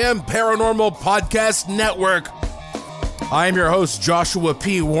Coast AM Paranormal Podcast Network. I am your host, Joshua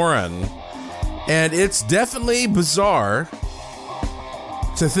P. Warren, and it's definitely bizarre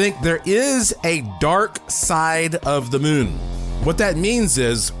to think there is a dark side of the moon. What that means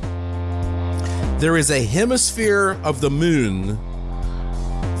is there is a hemisphere of the moon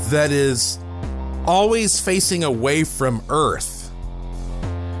that is always facing away from Earth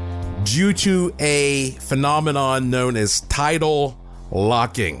due to a phenomenon known as tidal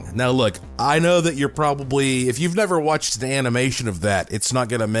locking. Now, look, I know that you're probably, if you've never watched an animation of that, it's not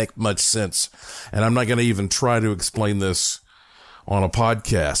going to make much sense. And I'm not going to even try to explain this on a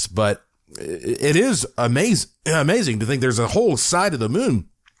podcast, but it is amazing to think there's a whole side of the moon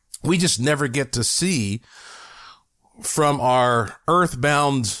we just never get to see from our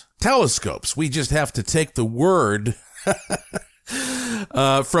earthbound telescopes. We just have to take the word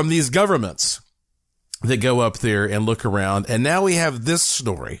from these governments that go up there and look around. And now we have this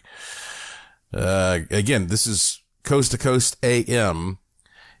story. Again, this is Coast to Coast AM.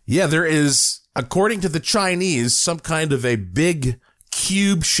 Yeah, there is, according to the Chinese, some kind of a big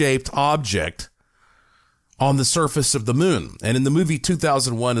cube-shaped object on the surface of the moon. And in the movie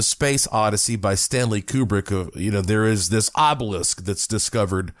 2001, A Space Odyssey by Stanley Kubrick, there is this obelisk that's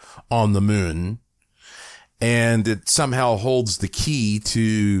discovered on the moon. And it somehow holds the key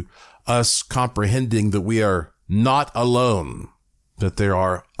to us comprehending that we are not alone, that there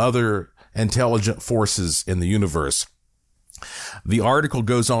are other intelligent forces in the universe. The article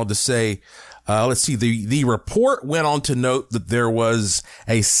goes on to say, the report went on to note that there was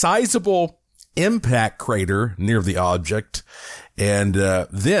a sizable impact crater near the object, and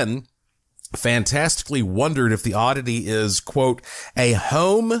then fantastically wondered if the oddity is, quote, a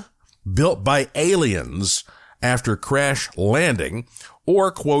home built by aliens after crash landing,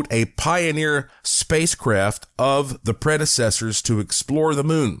 or, quote, a pioneer spacecraft of the predecessors to explore the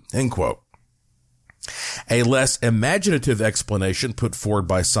moon, end quote. A less imaginative explanation put forward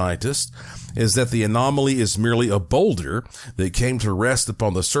by scientists is that the anomaly is merely a boulder that came to rest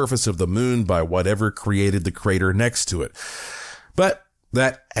upon the surface of the moon by whatever created the crater next to it. But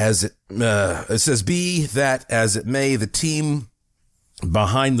that as it says, be that as it may, the team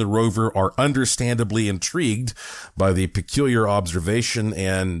behind the rover are understandably intrigued by the peculiar observation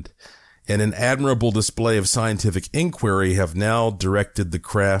and in an admirable display of scientific inquiry have now directed the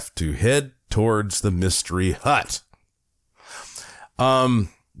craft to head towards the mystery hut.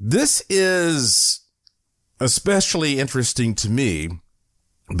 This is especially interesting to me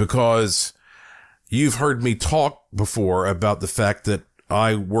because you've heard me talk before about the fact that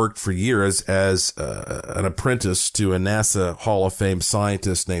I worked for years as an apprentice to a NASA Hall of Fame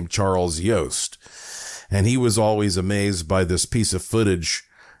scientist named Charles Yost. And he was always amazed by this piece of footage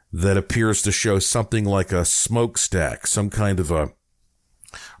that appears to show something like a smokestack, some kind of a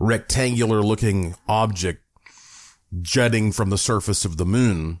rectangular looking object jutting from the surface of the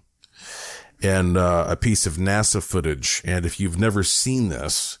moon, and a piece of NASA footage. And if you've never seen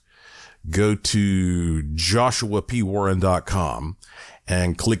this, go to joshuapwarren.com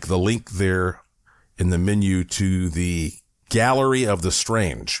and click the link there in the menu to the Gallery of the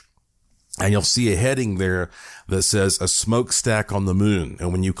Strange. And you'll see a heading there that says a smokestack on the moon.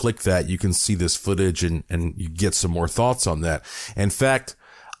 And when you click that, you can see this footage and you get some more thoughts on that. In fact,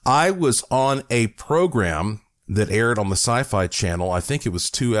 I was on a program that aired on the Sci-Fi Channel. I think it was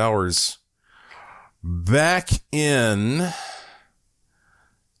 2 hours back in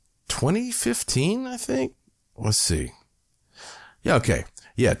 2015, I think. Let's see. Yeah, okay.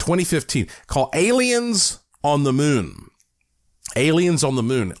 Yeah, 2015. Called Aliens on the Moon. Aliens on the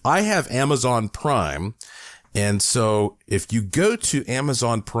Moon. I have Amazon Prime. And so if you go to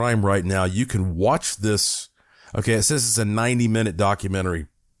Amazon Prime right now, you can watch this. Okay, it says it's a 90-minute documentary.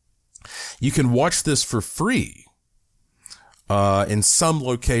 You can watch this for free in some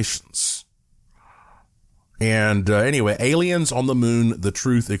locations. And anyway, Aliens on the Moon, The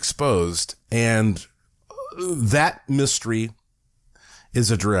Truth Exposed. And that mystery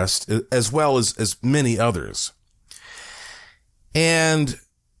is addressed as well as many others. And,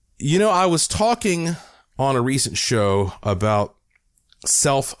 I was talking on a recent show about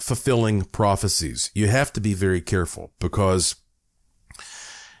self-fulfilling prophecies. You have to be very careful because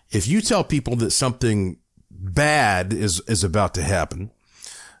if you tell people that something bad is about to happen,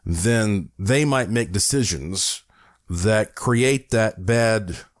 then they might make decisions that create that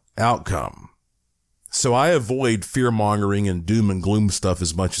bad outcome. So I avoid fear-mongering and doom and gloom stuff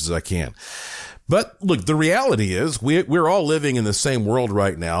as much as I can. But look, the reality is we're all living in the same world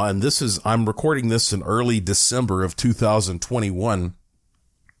right now. And I'm recording this in early December of 2021.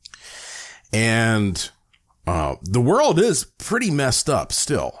 And, the world is pretty messed up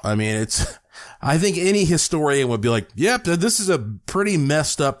still. I mean, I think any historian would be like, yep, this is a pretty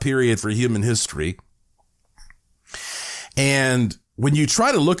messed up period for human history. And when you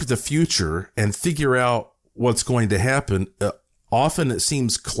try to look at the future and figure out what's going to happen, often it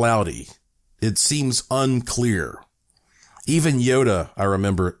seems cloudy. It seems unclear. Even Yoda, I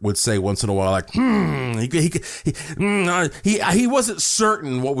remember, would say once in a while, like, he wasn't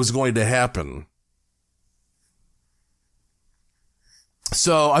certain what was going to happen.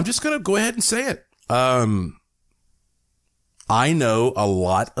 So I'm just going to go ahead and say it. I know a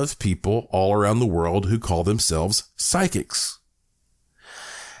lot of people all around the world who call themselves psychics.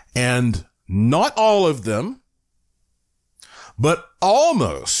 And not all of them, but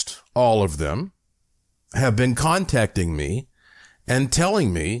almost all of them have been contacting me and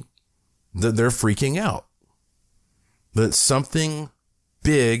telling me that they're freaking out, that something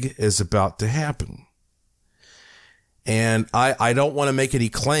big is about to happen. And I don't want to make any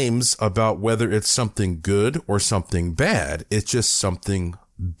claims about whether it's something good or something bad. It's just something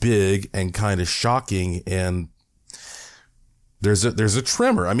big and kind of shocking. And there's a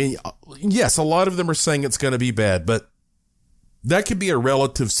tremor. I mean, yes, a lot of them are saying it's going to be bad, but that could be a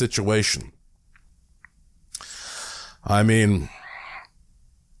relative situation. I mean,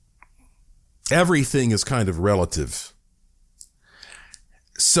 everything is kind of relative.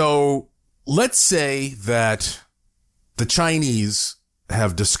 So let's say that the Chinese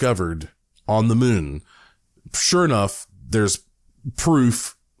have discovered on the moon, sure enough, there's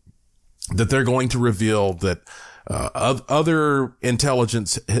proof that they're going to reveal that other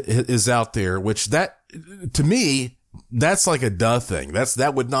intelligence is out there, which that, to me, that's like a duh thing.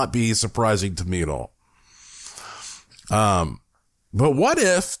 That would not be surprising to me at all. But what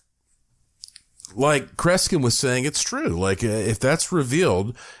if, like KRESKIN was saying, it's true. Like, if that's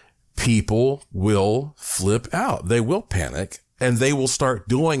revealed, people will flip out. They will panic and they will start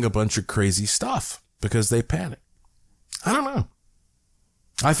doing a bunch of crazy stuff because they panic. I don't know.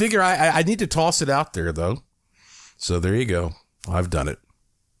 I figure I need to toss it out there though. So there you go. I've done it.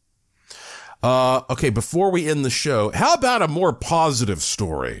 Okay. Before we end the show, how about a more positive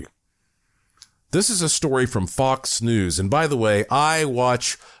story? This is a story from Fox News. And by the way, I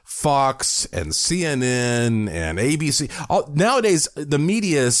watch Fox and CNN and ABC. Nowadays, the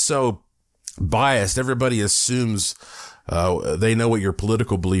media is so biased. Everybody assumes they know what your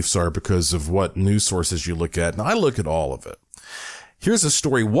political beliefs are because of what news sources you look at. And I look at all of it. Here's a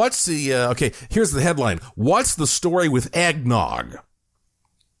story. Here's the headline. What's the story with eggnog?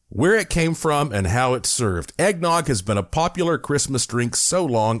 Where it came from and how it's served. Eggnog has been a popular Christmas drink so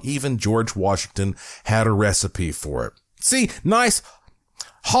long, even George Washington had a recipe for it. See, nice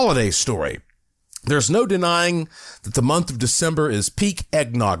holiday story. There's no denying that the month of December is peak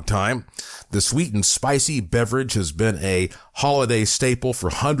eggnog time. The sweet and spicy beverage has been a holiday staple for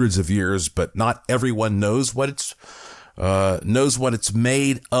hundreds of years, but not everyone knows what it's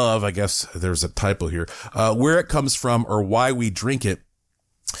made of. I guess there's a typo here. Where it comes from or why we drink it.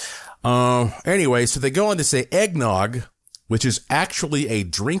 Anyway, so they go on to say eggnog, which is actually a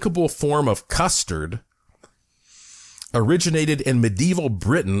drinkable form of custard, originated in medieval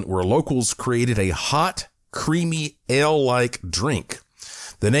Britain, where locals created a hot, creamy, ale-like drink.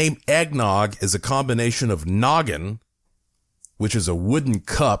 The name eggnog is a combination of noggin, which is a wooden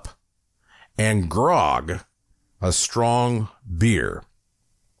cup, and grog, a strong beer.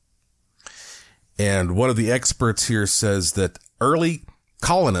 And one of the experts here says that early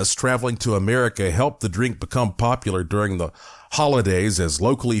colonists traveling to America helped the drink become popular during the holidays, as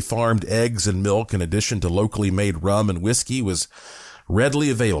locally farmed eggs and milk, in addition to locally made rum and whiskey, was readily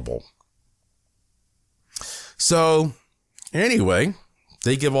available. So anyway,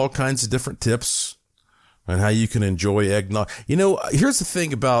 they give all kinds of different tips on how you can enjoy eggnog. You know, here's the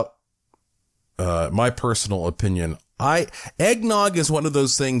thing about my personal opinion. Eggnog is one of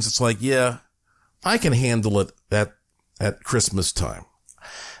those things. It's like, yeah, I can handle it at Christmas time.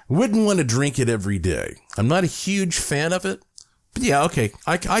 Wouldn't want to drink it every day. I'm not a huge fan of it, but yeah, okay,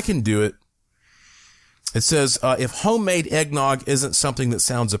 I can do it. It says, if homemade eggnog isn't something that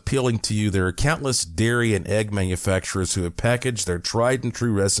sounds appealing to you, there are countless dairy and egg manufacturers who have packaged their tried and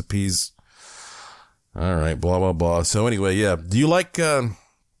true recipes. All right, blah, blah, blah. So anyway, yeah. Do you like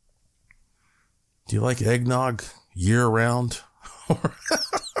eggnog year round?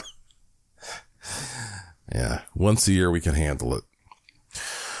 Yeah, once a year we can handle it.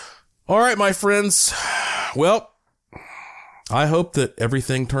 All right, my friends. Well, I hope that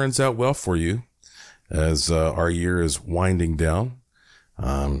everything turns out well for you as our year is winding down.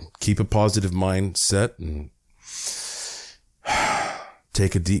 Keep a positive mindset and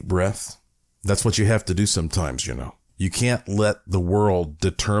take a deep breath. That's what you have to do sometimes, you know. You can't let the world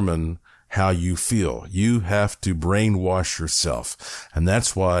determine how you feel. You have to brainwash yourself. And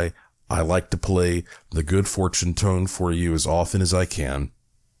that's why I like to play the good fortune tone for you as often as I can.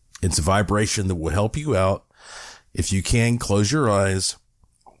 It's a vibration that will help you out. If you can, close your eyes,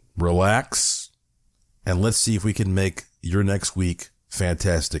 relax, and let's see if we can make your next week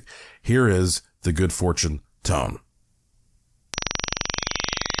fantastic. Here is the good fortune tone.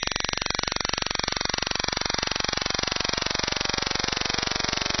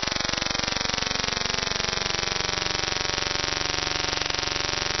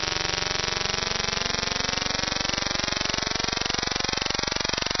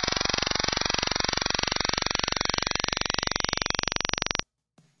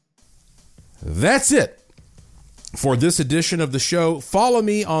 That's it for this edition of the show. Follow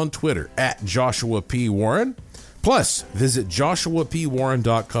me on Twitter at Joshua P. Warren. Plus, visit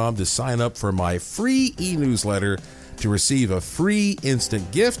joshuapwarren.com to sign up for my free e-newsletter to receive a free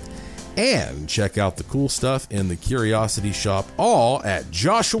instant gift, and check out the cool stuff in the Curiosity Shop, all at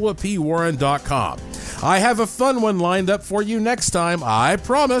joshuapwarren.com. I have a fun one lined up for you next time, I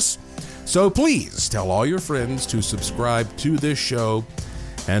promise. So please tell all your friends to subscribe to this show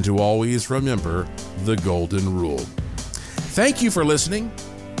and to always remember the golden rule. Thank you for listening.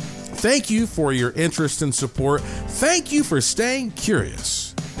 Thank you for your interest and support. Thank you for staying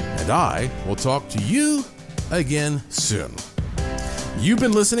curious. And I will talk to you again soon. You've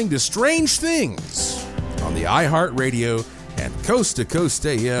been listening to Strange Things on the iHeartRadio and Coast to Coast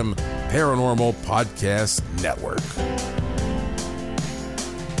AM Paranormal Podcast Network.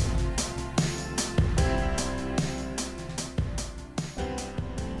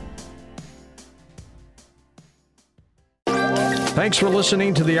 Thanks for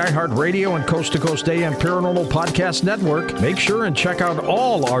listening to the iHeartRadio and Coast to Coast AM Paranormal Podcast Network. Make sure and check out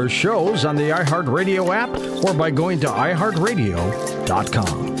all our shows on the iHeartRadio app or by going to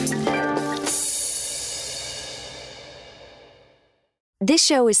iHeartRadio.com. This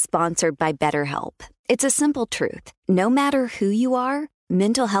show is sponsored by BetterHelp. It's a simple truth. No matter who you are,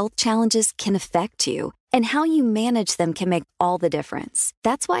 mental health challenges can affect you, and how you manage them can make all the difference.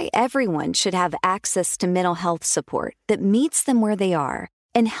 That's why everyone should have access to mental health support that meets them where they are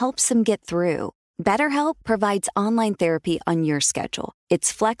and helps them get through. BetterHelp provides online therapy on your schedule.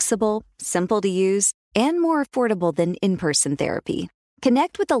 It's flexible, simple to use, and more affordable than in-person therapy.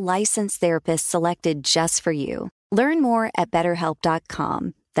 Connect with a licensed therapist selected just for you. Learn more at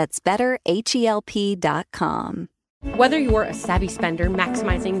BetterHelp.com. That's BetterHelp.com. Whether you're a savvy spender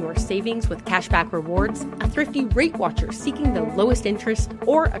maximizing your savings with cashback rewards, a thrifty rate watcher seeking the lowest interest,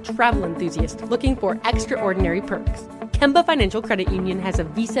 or a travel enthusiast looking for extraordinary perks, Kemba Financial Credit Union has a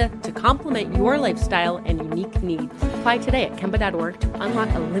visa to complement your lifestyle and unique needs. Apply today at Kemba.org to unlock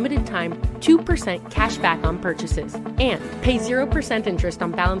a limited time 2% cash back on purchases and pay 0% interest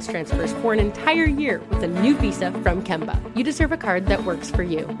on balance transfers for an entire year with a new visa from Kemba. You deserve a card that works for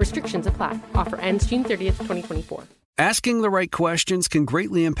you. Restrictions apply. Offer ends June 30th, 2024. Asking the right questions can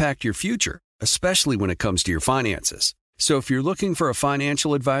greatly impact your future, especially when it comes to your finances. So if you're looking for a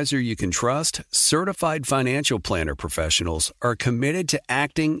financial advisor you can trust, certified financial planner professionals are committed to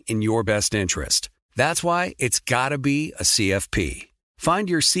acting in your best interest. That's why it's got to be a CFP. Find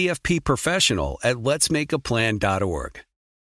your CFP professional at letsmakeaplan.org.